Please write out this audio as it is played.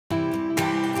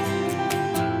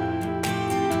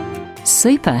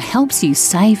Super helps you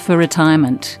save for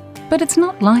retirement, but it's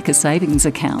not like a savings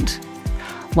account.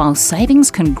 While savings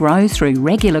can grow through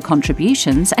regular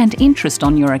contributions and interest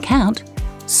on your account,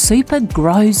 Super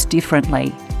grows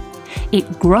differently.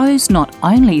 It grows not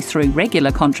only through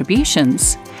regular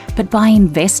contributions, but by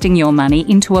investing your money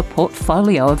into a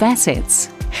portfolio of assets,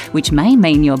 which may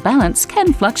mean your balance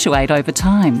can fluctuate over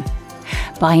time.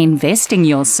 By investing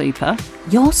your super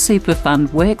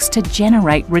fund works to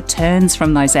generate returns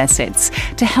from those assets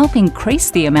to help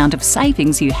increase the amount of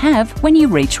savings you have when you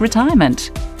reach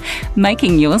retirement,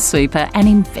 making your super an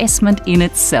investment in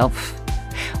itself.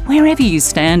 Wherever you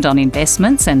stand on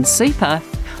investments and super,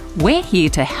 we're here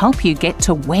to help you get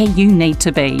to where you need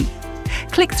to be.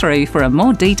 Click through for a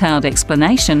more detailed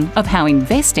explanation of how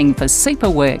investing for super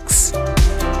works.